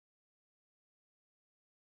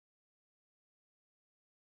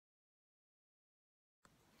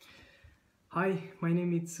Hi, my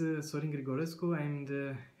name is Sorin Grigorescu. I'm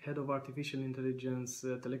the head of artificial intelligence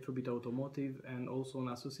at Electrobit Automotive and also an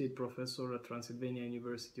associate professor at Transylvania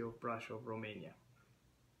University of Brașov, Romania.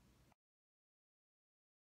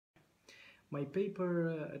 My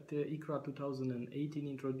paper at the ICRA 2018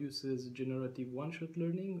 introduces generative one-shot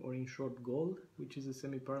learning, or in short GOL, which is a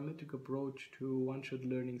semi-parametric approach to one-shot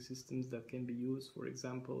learning systems that can be used, for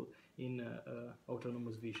example, in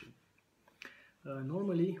autonomous vision.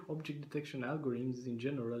 Normally, object detection algorithms in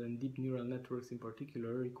general and deep neural networks in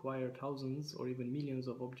particular require thousands or even millions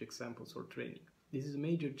of object samples for training. This is a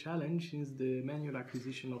major challenge since the manual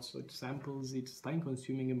acquisition of such samples is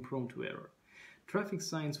time-consuming and prone to error. Traffic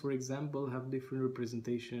signs, for example, have different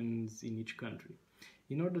representations in each country.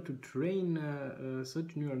 In order to train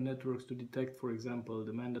such neural networks to detect, for example,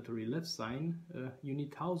 the mandatory left sign, you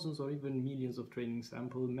need thousands or even millions of training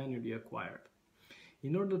samples manually acquired.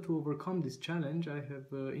 In order to overcome this challenge, I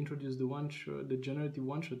have introduced the generative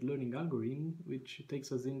one-shot learning algorithm, which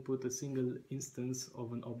takes as input a single instance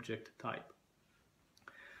of an object type.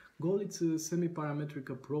 GOL is a semi-parametric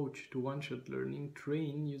approach to one-shot learning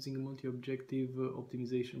trained using a multi-objective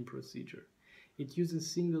optimization procedure. It uses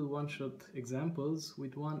single one-shot examples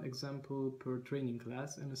with one example per training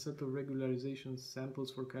class and a set of regularization samples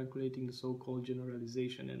for calculating the so-called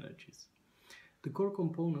generalization energies. The core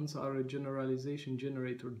components are a generalization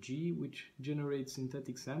generator G, which generates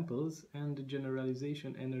synthetic samples, and the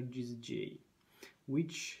generalization energies J,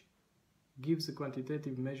 which gives a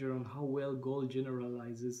quantitative measure on how well GOL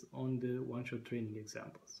generalizes on the one-shot training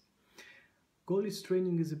examples. GOL's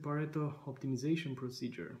training is a Pareto optimization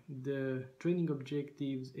procedure. The training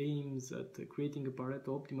objectives aims at creating a Pareto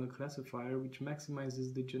optimal classifier which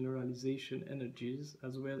maximizes the generalization energies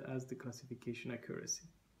as well as the classification accuracy.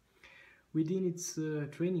 Within its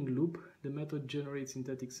training loop, the method generates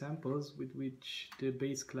synthetic samples with which the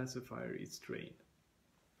base classifier is trained.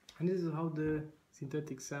 And this is how the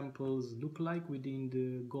synthetic samples look like within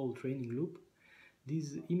the GOL training loop.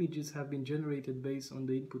 These images have been generated based on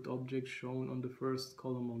the input objects shown on the first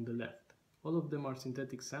column on the left. All of them are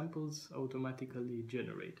synthetic samples automatically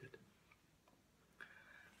generated.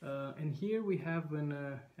 And here we have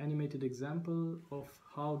an animated example of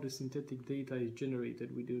how the synthetic data is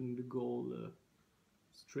generated within the GOL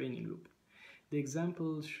training loop. The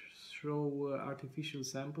examples show artificial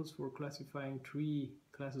samples for classifying three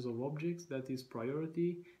classes of objects, that is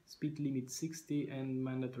priority, speed limit 60, and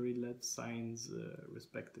mandatory left signs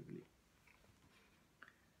respectively.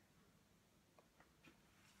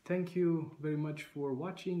 Thank you very much for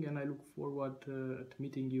watching, and I look forward to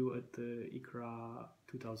meeting you at ICRA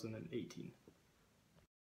 2018.